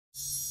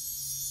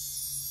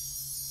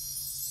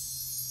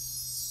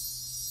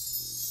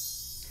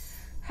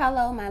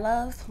Hello, my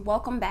loves.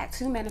 Welcome back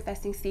to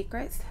Manifesting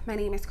Secrets. My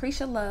name is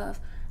Krisha Love.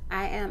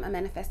 I am a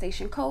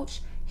manifestation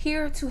coach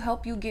here to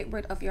help you get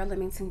rid of your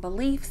limiting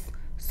beliefs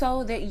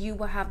so that you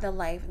will have the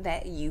life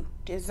that you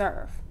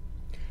deserve.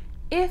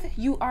 If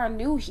you are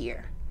new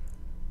here,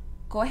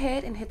 go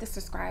ahead and hit the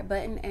subscribe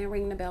button and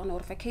ring the bell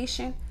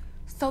notification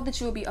so that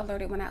you will be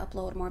alerted when I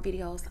upload more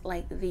videos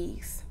like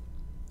these.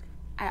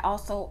 I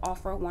also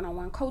offer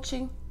one-on-one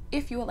coaching.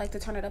 If you would like to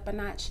turn it up a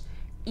notch,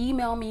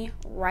 email me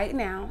right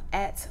now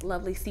at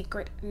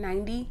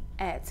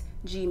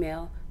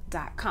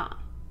lovelysecret90@gmail.com.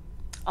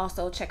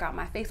 Also, check out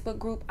my Facebook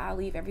group. I'll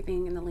leave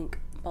everything in the link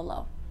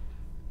below.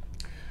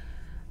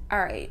 All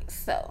right,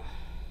 so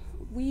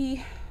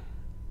we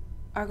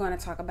are going to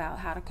talk about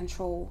how to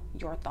control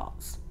your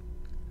thoughts.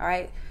 All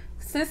right,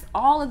 since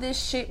all of this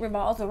shit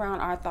revolves around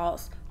our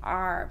thoughts,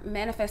 our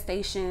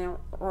manifestation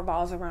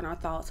revolves around our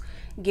thoughts,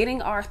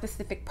 getting our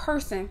specific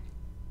person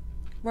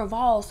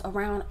revolves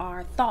around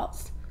our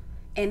thoughts.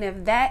 And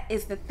if that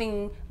is the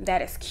thing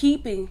that is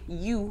keeping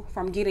you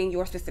from getting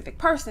your specific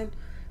person,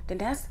 then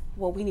that's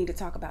what we need to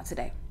talk about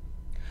today.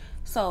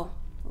 So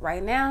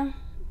right now,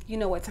 you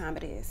know what time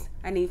it is.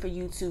 I need for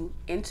you to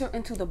enter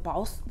into the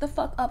boss the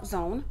fuck up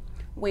zone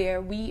where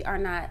we are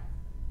not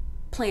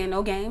playing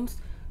no games.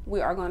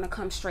 We are going to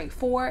come straight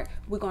forward.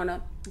 We're going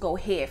to go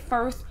head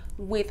first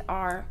with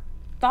our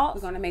thoughts.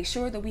 We're going to make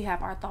sure that we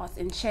have our thoughts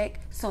in check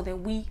so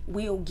that we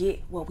will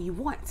get what we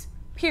want,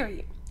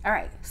 period. All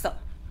right, so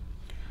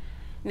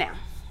now,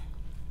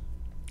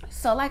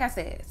 so like I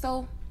said,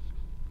 so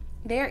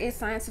there is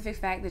scientific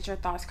fact that your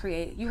thoughts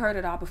create. You heard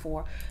it all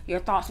before. Your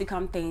thoughts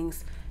become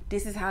things.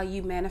 This is how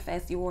you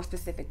manifest your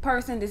specific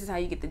person. This is how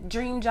you get the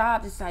dream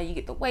job. This is how you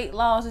get the weight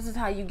loss. This is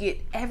how you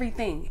get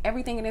everything.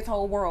 Everything in this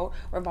whole world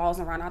revolves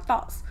around our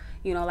thoughts.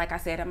 You know, like I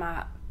said in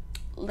my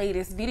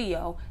latest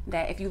video,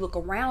 that if you look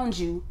around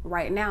you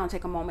right now,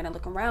 take a moment and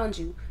look around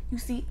you, you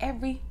see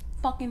every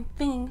fucking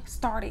thing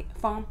started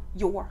from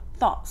your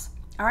thoughts.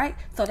 All right,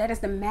 so that is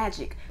the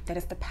magic, that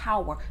is the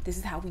power. This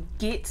is how we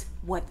get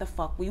what the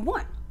fuck we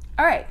want.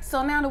 All right,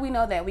 so now that we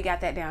know that, we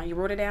got that down, you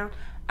wrote it down.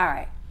 All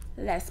right,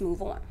 let's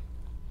move on.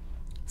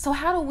 So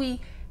how do we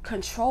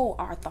control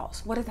our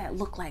thoughts? What does that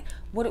look like?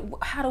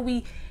 How do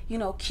we,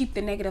 keep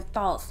the negative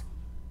thoughts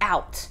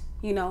out,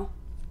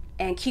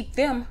 and keep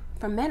them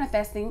from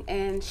manifesting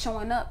and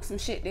showing up some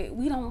shit that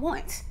we don't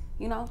want,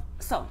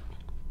 So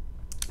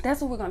that's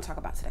what we're going to talk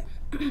about today.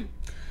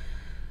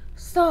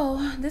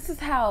 So this is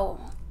how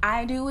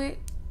I do it,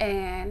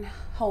 and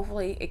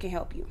hopefully it can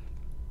help you.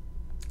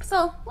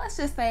 So let's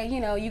just say,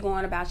 you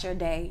going about your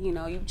day,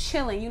 you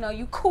chilling,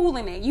 you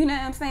cooling it, you know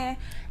what I'm saying?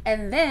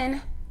 And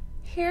then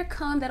here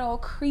come that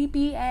old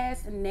creepy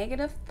ass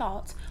negative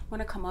thoughts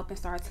want to come up and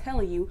start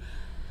telling you,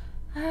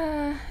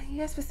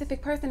 your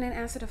specific person didn't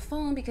answer the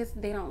phone because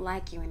they don't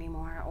like you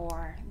anymore,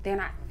 or they're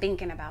not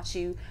thinking about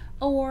you,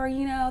 or,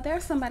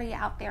 there's somebody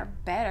out there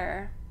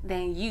better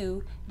than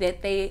you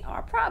that they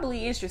are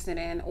probably interested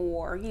in,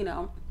 or,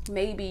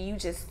 maybe you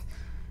just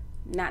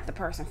not the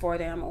person for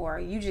them,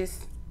 or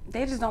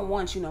they just don't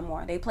want you no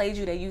more. They played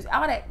you, they used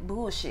all that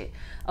bullshit.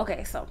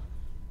 Okay, so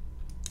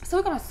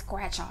we're gonna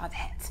scratch all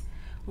that.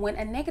 When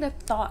a negative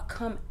thought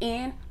come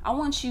in, I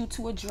want you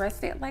to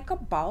address it like a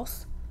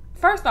boss.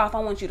 First off, I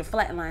want you to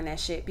flatline that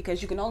shit,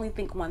 because you can only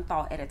think one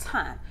thought at a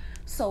time.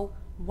 So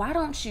why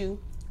don't you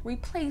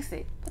replace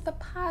it with a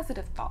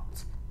positive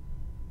thought?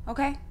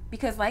 Okay?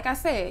 Because like I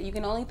said, you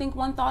can only think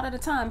one thought at a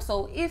time.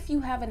 So if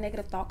you have a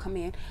negative thought come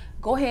in,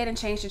 go ahead and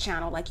change the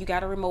channel. Like you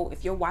got a remote.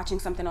 If you're watching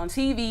something on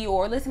TV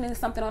or listening to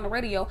something on the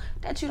radio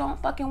that you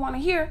don't fucking want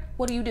to hear,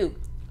 what do?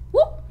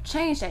 Whoop,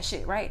 change that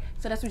shit, right?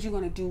 So that's what you're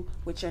going to do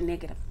with your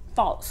negative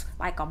thoughts,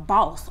 like a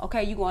boss.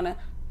 Okay, you're going to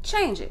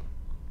change it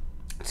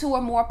to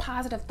a more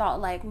positive thought,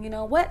 like,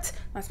 what?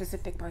 My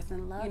specific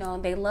person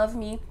loves, they love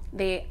me,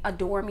 they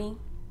adore me,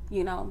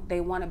 they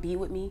want to be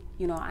with me,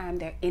 I am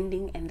their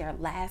ending and their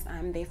last,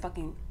 I'm their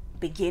fucking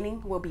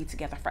beginning, we'll be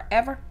together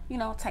forever,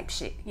 type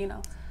shit.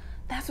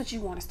 That's what you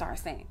want to start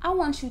saying. I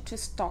want you to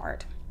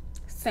start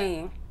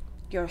saying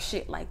your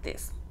shit like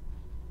this.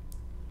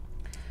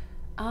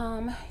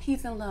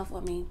 He's in love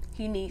with me,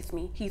 he needs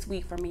me, he's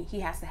weak for me, he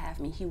has to have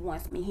me, he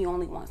wants me, he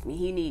only wants me,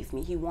 he needs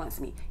me, he wants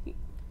me.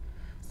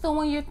 So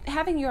when you're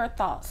having your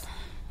thoughts,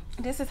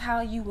 this is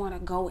how you want to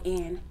go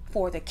in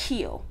for the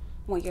kill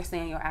when you're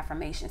saying your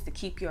affirmations, to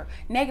keep your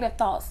negative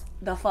thoughts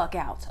the fuck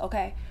out,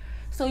 okay?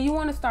 So you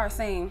want to start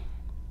saying,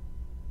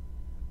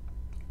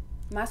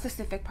 my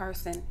specific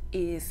person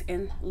is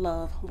in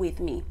love with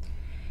me.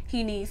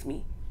 He needs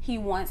me. He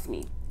wants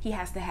me. He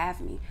has to have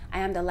me. I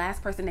am the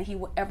last person that he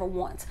will ever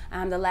want.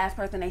 I am the last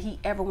person that he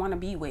ever want to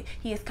be with.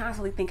 He is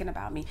constantly thinking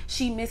about me.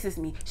 She misses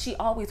me. She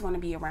always want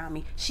to be around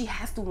me. She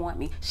has to want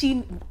me.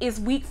 She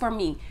is weak for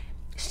me.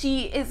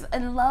 She is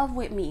in love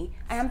with me.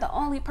 I am the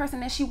only person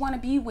that she want to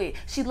be with.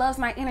 She loves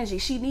my energy.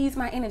 She needs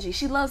my energy.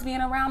 She loves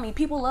being around me.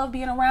 People love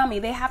being around me.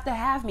 They have to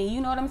have me. You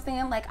know what I'm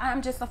saying? Like,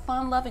 I'm just a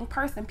fun loving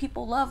person.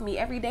 People love me.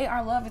 Every day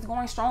our love is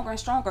going stronger and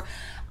stronger.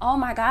 Oh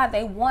my God,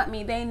 they want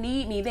me. They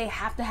need me. They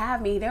have to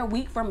have me. They're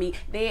weak for me.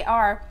 They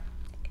are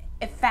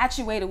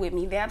infatuated with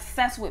me. They're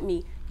obsessed with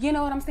me. You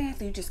know what I'm saying?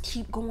 So you just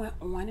keep going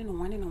on and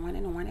on and on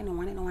and on and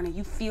on and on. And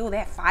you feel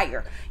that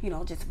fire, you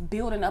know, just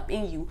building up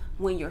in you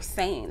when you're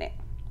saying it.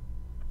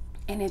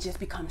 And it just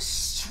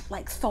becomes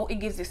like, so it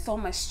gives it so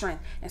much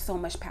strength and so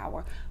much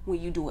power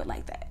when you do it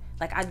like that.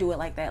 Like I do it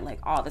like that, like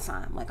all the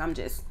time. Like I'm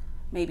just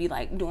maybe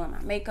like doing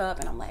my makeup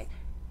and I'm like,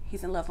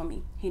 he's in love with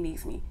me. He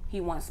needs me.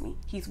 He wants me.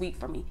 He's weak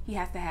for me. He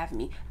has to have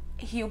me.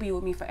 He'll be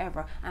with me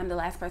forever. I'm the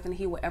last person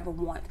he will ever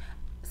want.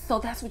 So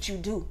that's what you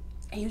do.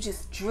 And you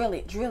just drill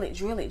it, drill it,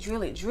 drill it,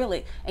 drill it, drill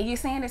it. And you're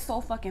saying it so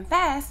fucking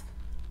fast.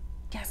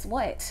 Guess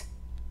what?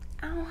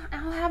 I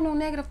don't have no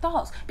negative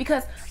thoughts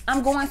because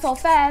I'm going so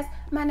fast.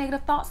 My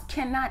negative thoughts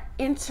cannot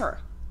enter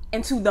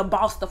into the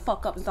boss the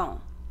fuck up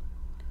zone.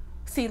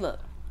 See, look,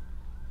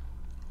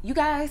 you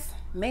guys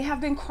may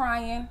have been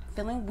crying,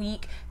 feeling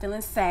weak,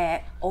 feeling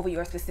sad over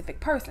your specific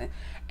person.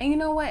 And you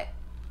know what?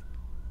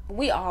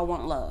 We all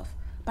want love,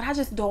 but I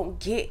just don't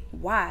get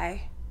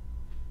why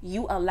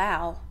you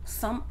allow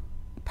some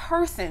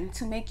person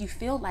to make you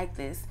feel like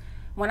this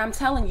when I'm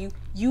telling you,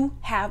 you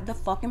have the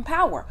fucking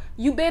power.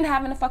 You've been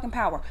having the fucking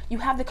power. You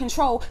have the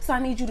control. So I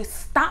need you to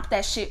stop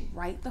that shit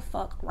right the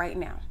fuck right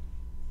now.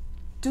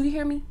 Do you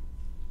hear me?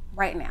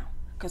 Right now.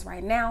 Because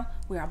right now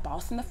we are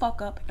bossing the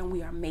fuck up and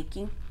we are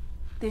making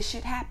this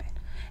shit happen.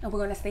 And we're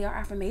going to say our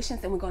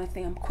affirmations and we're going to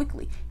say them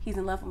quickly. He's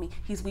in love with me.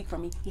 He's weak for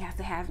me. He has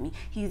to have me.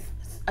 He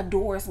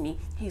adores me.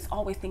 He's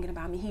always thinking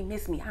about me. He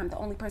missed me. I'm the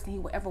only person he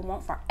will ever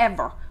want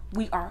forever.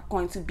 We are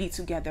going to be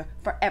together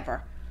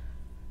forever.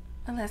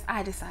 Unless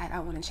I decide I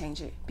want to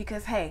change it.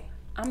 Because, hey,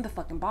 I'm the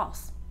fucking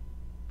boss.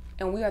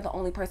 And we are the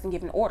only person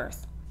giving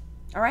orders.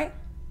 All right?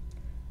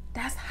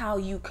 That's how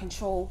you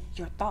control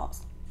your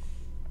thoughts.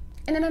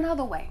 And in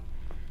another way,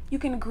 you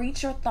can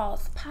greet your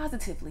thoughts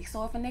positively.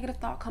 So if a negative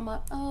thought come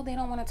up, oh, they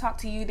don't want to talk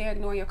to you, they're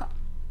ignoring your call.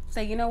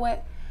 Say, you know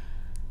what?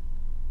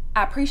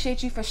 I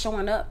appreciate you for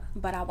showing up,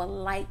 but I would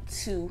like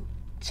to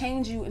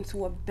change you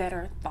into a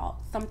better thought.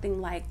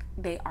 Something like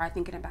they are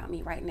thinking about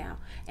me right now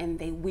and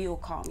they will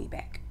call me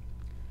back.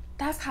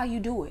 That's how you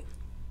do it.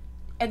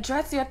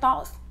 Address your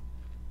thoughts.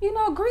 You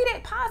know, greet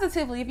it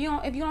positively. If you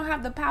don't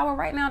have the power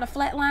right now to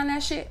flatline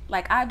that shit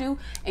like I do,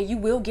 and you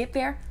will get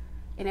there.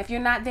 And if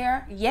you're not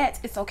there yet,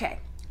 it's okay.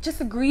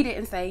 Just greet it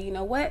and say, you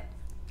know what?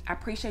 I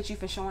appreciate you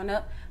for showing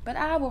up, but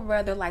I would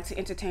rather like to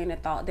entertain the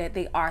thought that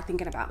they are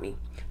thinking about me,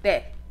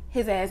 that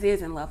his ass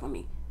is in love with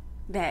me,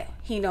 that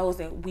he knows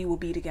that we will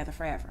be together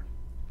forever.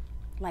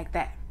 Like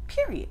that,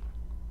 period.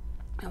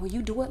 And when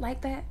you do it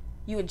like that,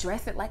 you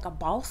address it like a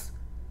boss,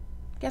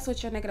 guess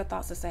what your negative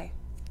thoughts will say?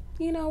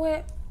 You know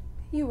what?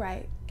 You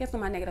right. Guess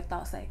what my negative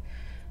thoughts say?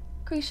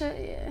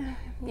 Krisha,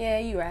 yeah,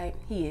 you right.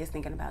 He is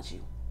thinking about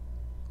you.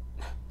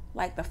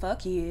 Like the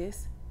fuck he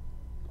is.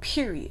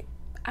 Period.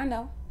 I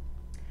know.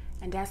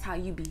 And that's how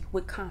you be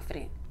with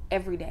confidence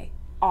every day,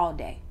 all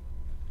day.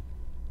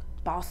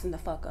 Bossing the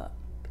fuck up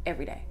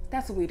every day.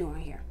 That's what we're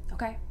doing here,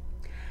 okay?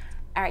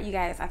 All right, you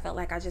guys, I felt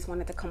like I just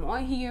wanted to come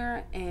on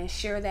here and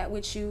share that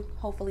with you.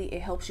 Hopefully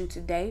it helps you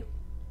today.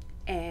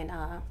 And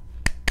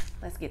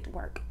let's get to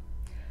work.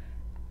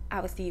 I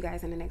will see you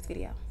guys in the next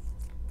video.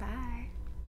 Bye.